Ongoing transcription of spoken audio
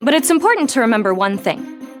But it's important to remember one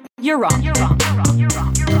thing. You're wrong. You're wrong. You're wrong. You're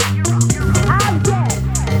wrong. You're wrong. I'm dead.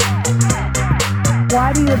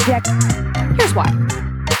 Why do you object? Here's why.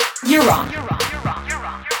 You're wrong.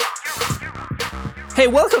 Hey,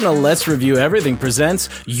 welcome to Let's Review Everything presents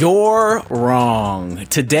You're Wrong.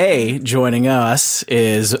 Today, joining us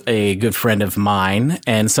is a good friend of mine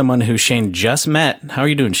and someone who Shane just met. How are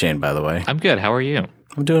you doing, Shane, by the way? I'm good. How are you?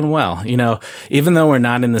 I'm doing well. You know, even though we're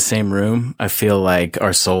not in the same room, I feel like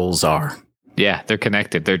our souls are. Yeah, they're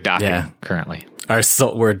connected. They're docking currently.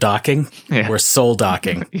 We're docking? Yeah. We're soul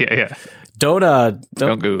docking. Yeah. Don't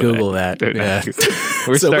Google that. Yeah.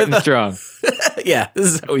 We're starting strong. Yeah, this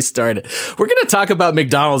is how we started. We're going to talk about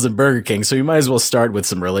McDonald's and Burger King, so we might as well start with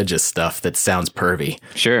some religious stuff that sounds pervy.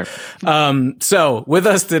 Sure. So with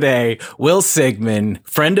us today, Will Sigmund,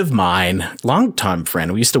 friend of mine, longtime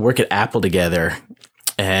friend. We used to work at Apple together,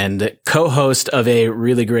 and co-host of a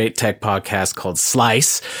really great tech podcast called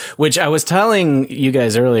Slice, which I was telling you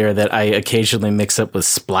guys earlier that I occasionally mix up with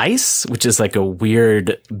Splice, which is like a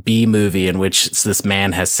weird B movie in which this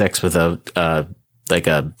man has sex with a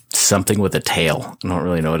something with a tail. I don't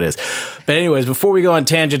really know what it is. But anyways, before we go on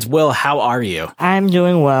tangents, Will, how are you? I'm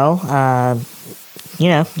doing well.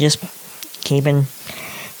 Just keeping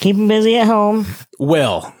busy at home.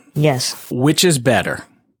 Will. Yes. Which is better?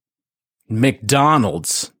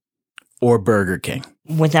 McDonald's or Burger King?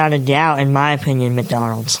 Without a doubt, in my opinion,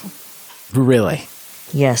 McDonald's. Really?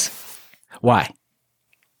 Yes. Why?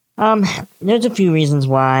 There's a few reasons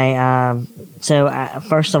why.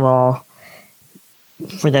 First of all,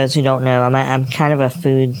 for those who don't know, I'm kind of a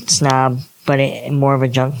food snob, but more of a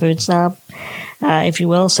junk food snob, if you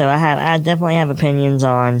will. So I definitely have opinions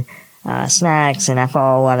on snacks, and I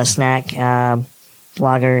follow a lot of snack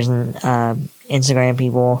bloggers and Instagram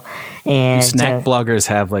people. And snack bloggers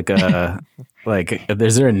have like a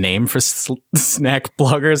is there a name for snack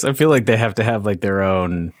bloggers? I feel like they have to have like their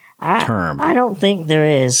own term. I don't think there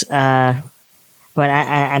is. But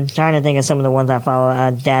I'm trying to think of some of the ones I follow.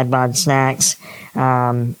 Dad Bod Snacks,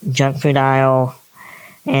 Junk Food Aisle,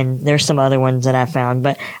 and there's some other ones that I found.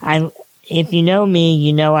 But if you know me,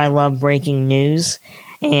 you know I love breaking news.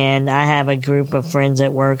 And I have a group of friends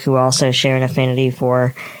at work who also share an affinity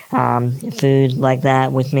for food like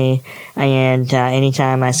that with me. And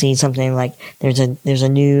anytime I see something like there's a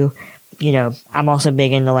new, I'm also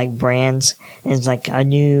big into like brands. And it's like a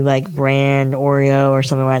new like brand Oreo or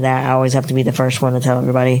something like that. I always have to be the first one to tell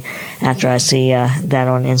everybody after I see that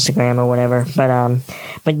on Instagram or whatever.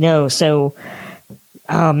 But no, so.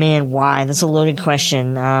 Oh man, why? That's a loaded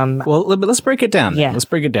question. Well, let's break it down. Yeah. Let's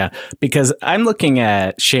break it down. Because I'm looking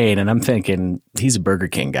at Shane and I'm thinking he's a Burger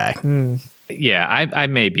King guy. Yeah, I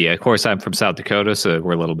may be. Of course, I'm from South Dakota, so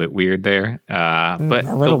we're a little bit weird there. But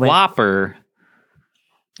the bit. Whopper,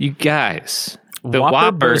 you guys, the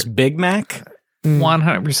Whopper versus Big Mac?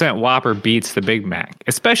 100% Whopper beats the Big Mac,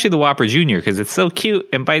 especially the Whopper Jr. because it's so cute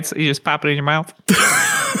and bites. You just pop it in your mouth.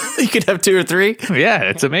 You could have 2 or 3. Yeah,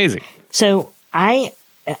 it's amazing. So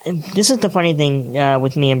this is the funny thing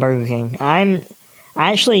with me and Burger King. I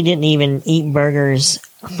actually didn't even eat burgers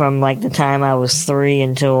from like the time I was 3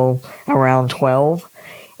 until around 12.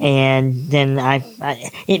 And then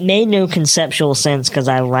it made no conceptual sense because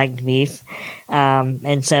I liked beef.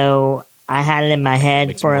 And so I had it in my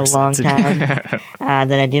head for a long time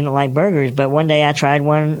that I didn't like burgers. But one day I tried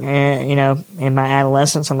one, in my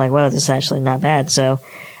adolescence. I'm like, well, this is actually not bad. So,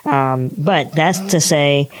 but that's to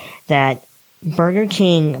say that Burger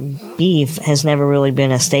King beef has never really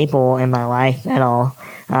been a staple in my life at all.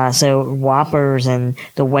 So Whoppers and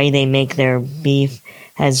the way they make their beef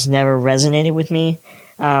has never resonated with me.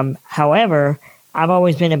 However, I've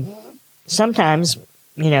always been sometimes,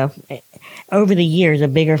 over the years, a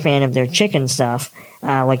bigger fan of their chicken stuff,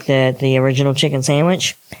 like the original chicken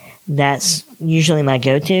sandwich. That's usually my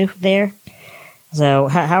go-to there. So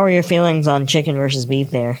how are your feelings on chicken versus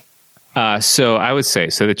beef there? So I would say,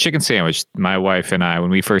 the chicken sandwich, my wife and I, when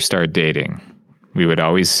we first started dating, we would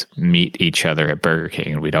always meet each other at Burger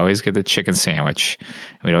King, and we'd always get the chicken sandwich,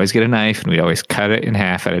 and we'd always get a knife, and we'd always cut it in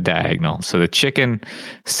half at a diagonal. So the chicken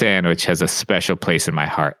sandwich has a special place in my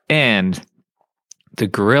heart. And the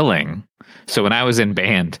grilling. So when I was in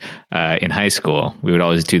band in high school, we would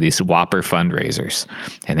always do these Whopper fundraisers,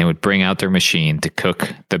 and they would bring out their machine to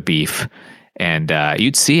cook the beef. And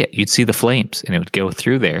you'd see it. You'd see the flames, and it would go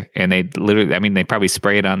through there. And they literally, they probably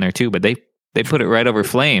spray it on there too, but they put it right over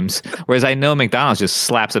flames. Whereas I know McDonald's just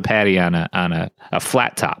slaps a patty on a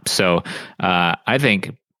flat top. So I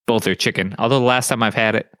think both are chicken. Although the last time I've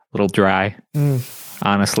had it, a little dry,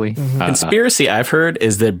 honestly. Mm-hmm. Conspiracy I've heard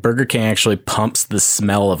is that Burger King actually pumps the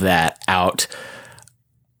smell of that out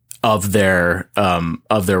of their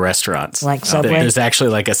restaurants. Like Subway? There's actually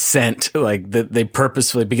like a scent, like that they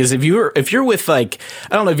purposefully, because if you're with like,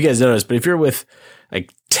 I don't know if you guys noticed, but if you're with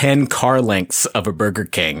like 10 car lengths of a Burger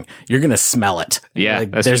King, you're going to smell it. Yeah,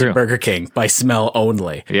 like, that's there's true. a Burger King by smell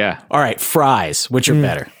only. Yeah. All right, fries, which are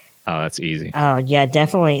better? Oh, that's easy. Oh yeah,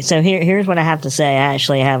 definitely. So here's what I have to say.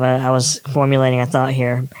 I was formulating a thought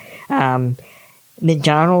here.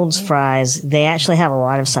 McDonald's fries, they actually have a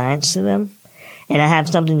lot of science to them. And I have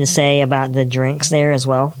something to say about the drinks there as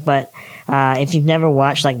well. But if you've never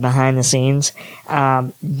watched like behind the scenes,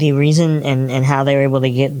 the reason and how they were able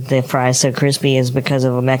to get the fries so crispy is because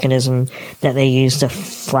of a mechanism that they use to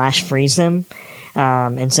flash freeze them.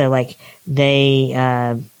 And so like they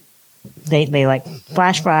like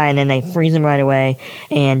flash fry and then they freeze them right away.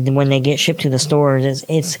 And when they get shipped to the stores,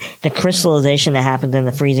 it's the crystallization that happens in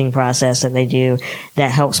the freezing process that they do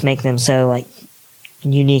that helps make them so like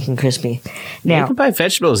unique and crispy. You Now, can buy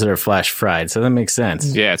vegetables that are flash fried, so that makes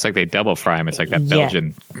sense. Yeah, it's like they double fry them. It's like that Yeah.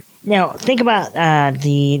 Belgian. now think about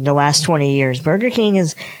the last 20 years. Burger King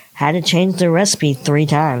has had to change their recipe 3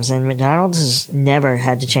 times, and McDonald's has never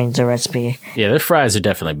had to change their recipe. Yeah, their fries are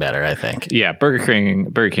definitely better, I think. Yeah, Burger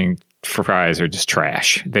King fries are just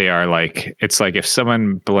trash. They are like, it's like if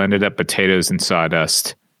someone blended up potatoes and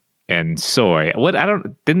sawdust and soy.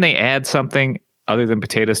 Didn't they add something other than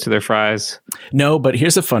potatoes to their fries? No, but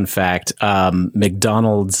here's a fun fact.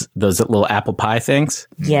 McDonald's, those little apple pie things.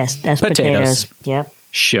 Yes, that's Potatoes. potatoes. Yep.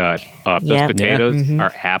 Shut up. Those Yeah. potatoes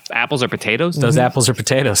are apples are potatoes? Those apples are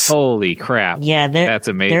potatoes. Holy crap. Yeah, That's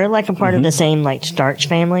amazing. They're like a part of the same like starch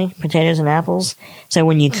family, potatoes and apples. So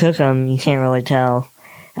when you cook them, you can't really tell.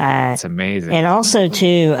 That's amazing. And also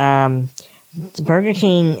too, Burger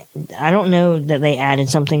King, I don't know that they added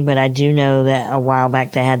something, but I do know that a while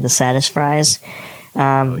back they had the Satis fries,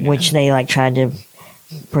 which they like tried to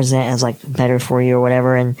present as like better for you or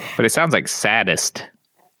whatever. And But it sounds like saddest.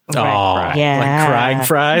 Oh, Yeah. like crying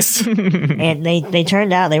fries. and they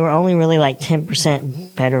turned out they were only really like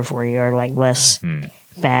 10% better for you or like less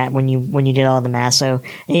fat when you did all the math. So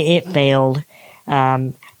it failed.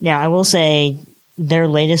 Now I will say their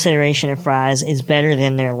latest iteration of fries is better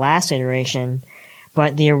than their last iteration,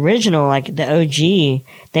 but the original, like the OG,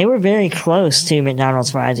 they were very close to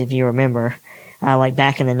McDonald's fries if you remember, like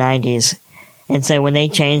back in the 90s. And so when they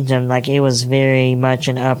changed them, like it was very much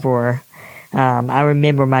an uproar. I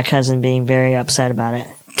remember my cousin being very upset about it.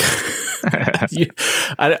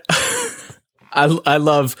 I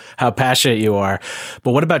love how passionate you are,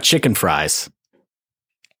 but what about chicken fries?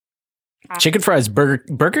 Chicken fries,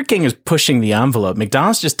 Burger King is pushing the envelope.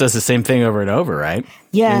 McDonald's just does the same thing over and over, right?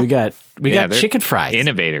 Yeah. And we got they're chicken fries.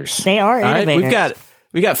 Innovators. They are All right? innovators.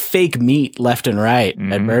 We got fake meat left and right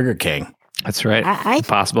at Burger King. That's right. I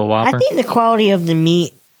Possible I Whopper. think the quality of the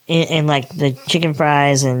meat and like the chicken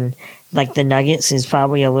fries and like the nuggets is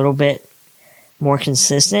probably a little bit more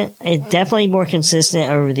consistent. It's definitely more consistent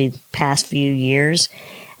over the past few years.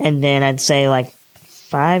 And then I'd say like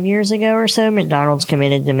 5 years ago or so, McDonald's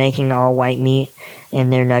committed to making all white meat in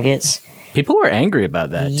their nuggets. People were angry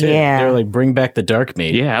about that too. Yeah. They were like, bring back the dark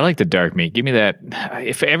meat. Yeah, I like the dark meat. Give me that.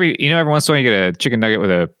 If every once in a while you get a chicken nugget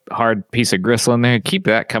with a hard piece of gristle in there, keep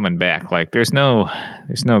that coming back. Like there's no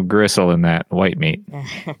gristle in that white meat.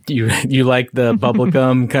 You like the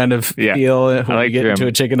bubblegum kind of Yeah. feel when I like you get them. into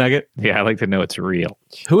a chicken nugget? Yeah, I like to know it's real.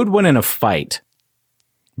 Who would win in a fight?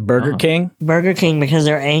 Burger King? Burger King, because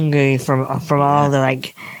they're angry from all the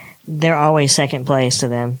like, they're always second place to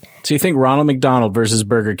them. So you think Ronald McDonald versus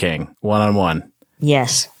Burger King, 1-on-1?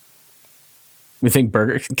 Yes. We think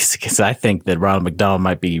because I think that Ronald McDonald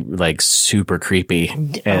might be like super creepy.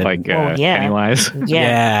 And, Like yeah. Pennywise.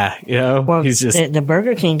 Yeah. Well, he's just the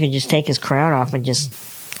Burger King could just take his crown off and just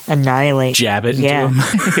annihilate. jab it into Yeah.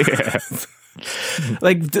 him.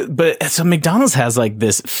 But so McDonald's has like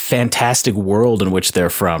this fantastic world in which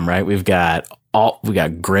they're from, right? We got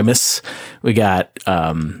Grimace, we got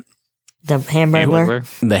The Hamburglar.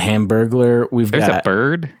 Hamburglar. the Hamburglar, we've There's a got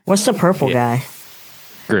bird. What's the purple guy?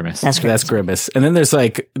 Grimace. That's great. that's Grimace, and then there's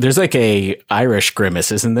like a Irish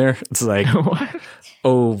Grimace, isn't there? It's like What?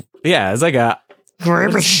 oh yeah, it's like a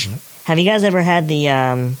Grimace. Have you guys ever had the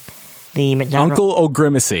McDonald's? Uncle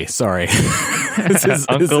O'Grimacy. Sorry, This is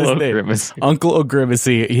Uncle his name. O'Grimace. Uncle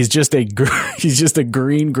O'Grimacy. He's just a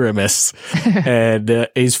green grimace, and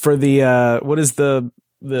he's for the what is the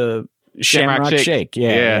Shamrock Shake?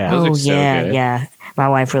 Yeah. Yeah. Those Oh are so yeah, good. yeah. My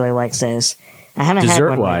wife really likes those. I haven't had Dessert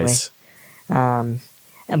one lately. wise,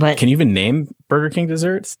 But Can you even name Burger King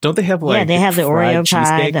desserts? Don't they have like yeah, they have the fried Oreo pie,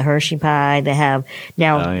 cheesecake? the Hershey pie. They have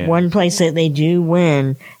now Oh, yeah. one place that they do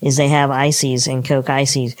win is they have ices and Coke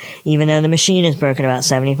ices. Even though the machine is broken about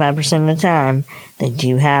 75% of the time, they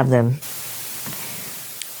do have them.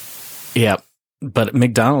 Yeah, but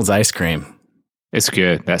McDonald's ice cream, It's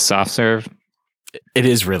good. That soft serve. it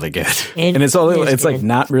is really good, It and it's is like good.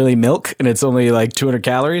 not really milk, and it's only like 200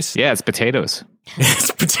 calories. Yeah, it's potatoes.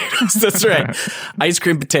 It's potatoes. That's right. Ice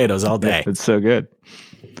cream potatoes all day. It's so good.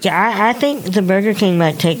 Yeah, I think the Burger King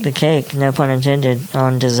might take the cake, no pun intended,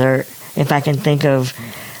 on dessert. If I can think of,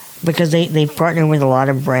 because they partner with a lot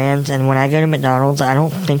of brands, and when I go to McDonald's, I don't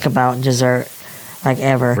think about dessert like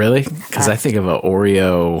ever. Really? Because I think of a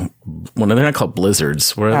Oreo. Well, no, they're not called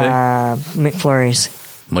Blizzards. What are McFlurries.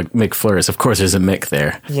 they? Like McFlurries. Of course, there's a Mick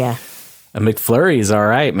there. Yeah, A McFlurry is all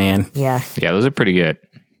right, man. yeah. Yeah, those are pretty good.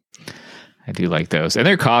 I do like those. And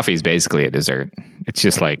their coffee is basically a dessert. It's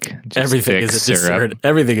just Everything thick is a syrup. dessert.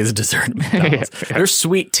 Everything is a dessert at McDonald's. Their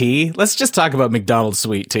sweet tea. Let's just talk about McDonald's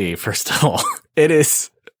sweet tea, first of all. It is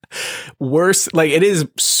worse. Like, it is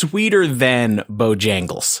sweeter than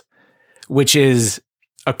Bojangles, which is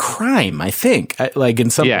a crime, I think. Like, in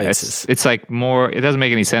some Yeah, places. it's like more, it doesn't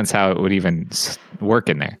make any sense how it would even work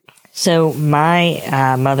in there. So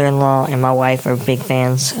my mother-in-law and my wife are big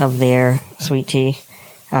fans of their sweet tea.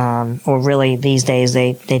 Or really these days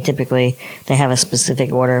they typically they have a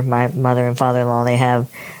specific order. My mother and father-in-law,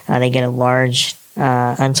 they get a large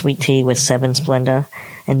unsweet tea with 7 Splenda,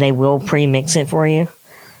 and they will pre-mix it for you.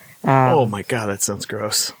 Oh my God, that sounds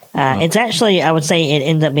gross. It's actually, I would say it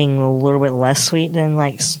ends up being a little bit less sweet than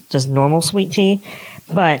like just normal sweet tea.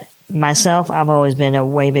 But myself, I've always been a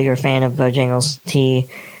way bigger fan of Bojangles tea.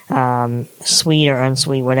 Sweet or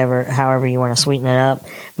unsweet, whatever, however you want to sweeten it up.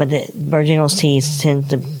 But the Bojangles teas tend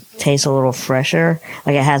to taste a little fresher.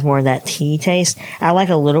 Like it has more of that tea taste. I like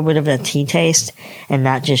a little bit of the tea taste and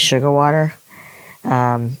not just sugar water.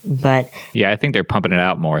 But Yeah, I think they're pumping it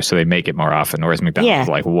out more, so they make it more often. Whereas McDonald's,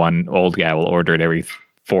 Yeah. like one old guy will order it every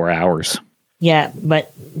 4 hours. yeah,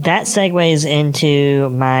 but that segues into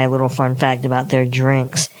my little fun fact about their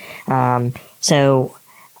drinks. So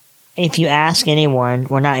if you ask anyone,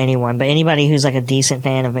 well, not anyone, but anybody who's like a decent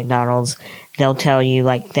fan of McDonald's, they'll tell you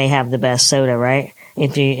like they have the best soda, right?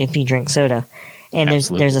 If you drink soda, and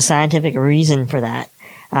Absolutely. there's a scientific reason for that.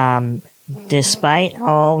 Despite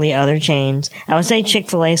all the other chains, I would say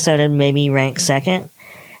Chick-fil-A soda maybe ranks second.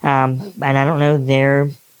 And I don't know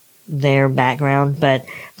their background, but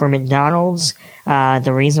for McDonald's,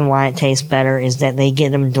 the reason why it tastes better is that they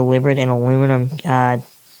get them delivered in aluminum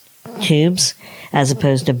tubes as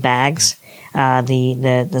opposed to bags.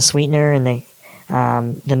 The sweetener and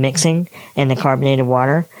the mixing and the carbonated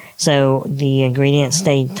water, so the ingredients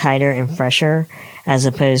stay tighter and fresher as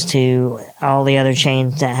opposed to all the other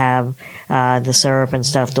chains that have the syrup and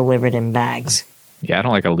stuff delivered in bags. Yeah, I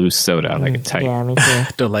don't like a loose soda. I like it tight. Yeah, me too.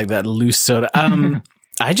 Don't like that loose soda.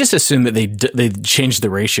 I just assumed that they changed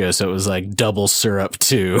the ratio so it was like double syrup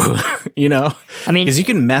too. You know, I mean, because you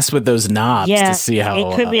can mess with those knobs Yeah, to see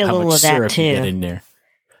how it could be a how little much of that, syrup you too. get in there.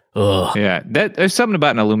 Ugh. Yeah, there's something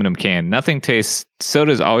about an aluminum can. Nothing tastes,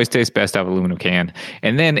 sodas always taste best out of aluminum can.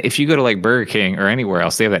 And then if you go to like Burger King or anywhere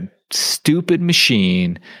else, they have that stupid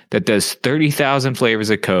machine that does 30,000 flavors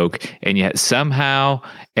of Coke. And yet somehow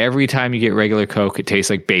every time you get regular Coke, it tastes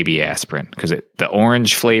like baby aspirin because the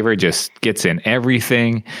orange flavor just gets in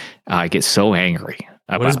everything. I get so angry.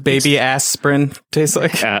 What does baby aspirin taste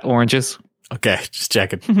like? Oranges. Okay, just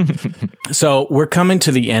checking. So we're coming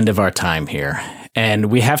to the end of our time here, and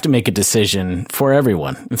we have to make a decision for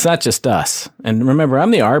everyone. It's not just us. And remember,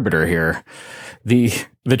 I'm the arbiter here. The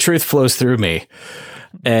truth flows through me.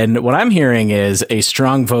 And what I'm hearing is a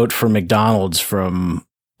strong vote for McDonald's from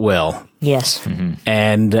Will. yes.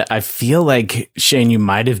 And I feel like, Shane, you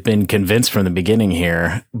might have been convinced from the beginning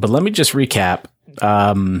here, but let me just recap.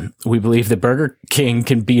 We believe that Burger King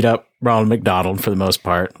can beat up Ronald McDonald for the most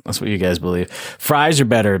part. That's what you guys believe. Fries are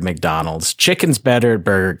better at McDonald's. Chicken's better at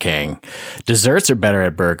Burger King. Desserts are better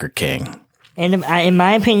at Burger King. And in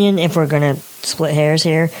my opinion, if we're going to split hairs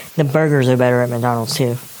here, the burgers are better at McDonald's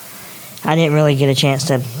too. I didn't really get a chance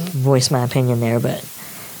to voice my opinion there, but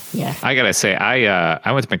yeah. I gotta say,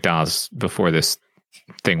 I went to McDonald's before this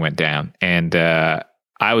thing went down, and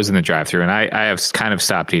I was in the drive-thru, and I have kind of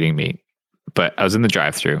stopped eating meat, but I was in the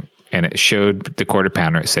drive-thru, and it showed the quarter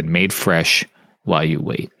pounder. It said "made fresh while you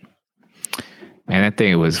wait," and that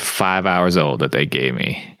thing was 5 hours old that they gave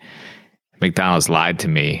me. McDonald's lied to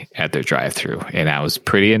me at their drive-thru, and I was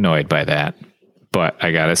pretty annoyed by that. But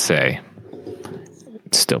I gotta say,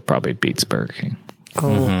 it still probably beats Burger King.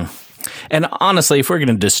 Cool. And honestly, if we're going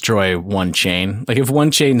to destroy one chain, like if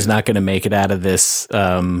one chain's not going to make it out of this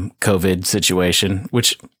COVID situation,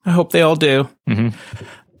 which I hope they all do.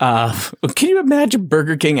 Mm-hmm. Can you imagine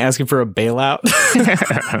Burger King asking for a bailout?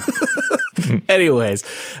 Anyways,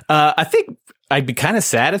 I think I'd be kind of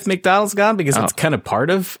sad if McDonald's gone because it's kind of part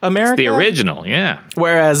of America. It's the original, yeah.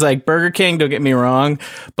 Whereas like Burger King, don't get me wrong,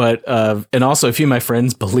 but and also a few of my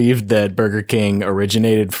friends believed that Burger King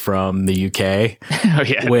originated from the UK,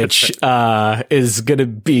 which is going to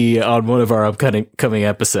be on one of our upcoming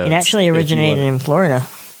episodes. It actually originated in Florida.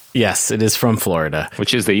 Yes, it is from Florida.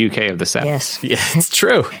 Which is the UK of the South. Yes. Yeah, it's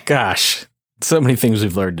true. Gosh. So many things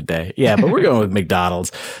we've learned today. Yeah, but we're going with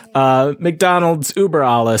McDonald's. McDonald's, Uber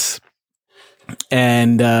Alles.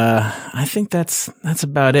 And I think that's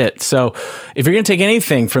about it. So if you're going to take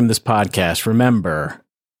anything from this podcast, remember,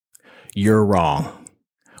 you're wrong.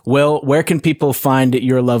 Will, where can people find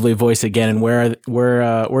your lovely voice again, and where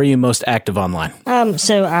are you most active online?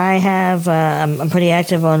 So I have I'm pretty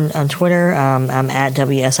active on Twitter. I'm at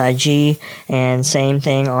WSIG, and same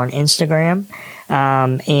thing on Instagram.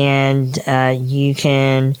 And you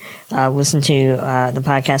can listen to the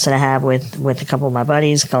podcast that I have with a couple of my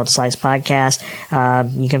buddies called Slice Podcast.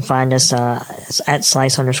 You can find us at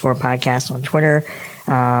Slice_podcast on Twitter,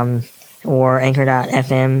 or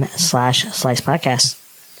anchor.fm/Slice Podcast.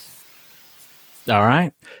 All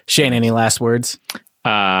right. Shane, any last words?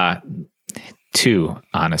 Two,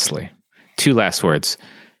 honestly. Two last words.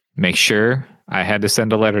 Make sure I had to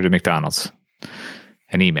send a letter to McDonald's,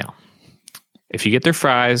 an email. If you get their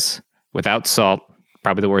fries without salt,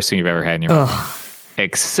 probably the worst thing you've ever had in your life.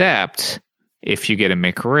 Except if you get a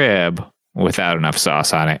McRib without enough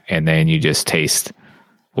sauce on it, and then you just taste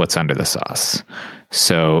what's under the sauce.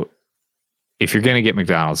 So if you're going to get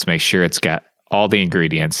McDonald's, make sure it's got all the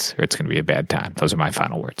ingredients, or it's going to be a bad time. Those are my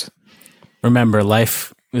final words. Remember,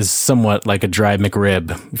 life is somewhat like a dry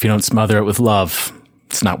McRib. If you don't smother it with love,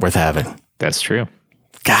 it's not worth having. That's true.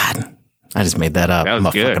 God, I just made that up. That was I'm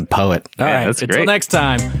a good. fucking poet. All right, that's until great. next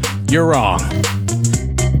time, you're wrong.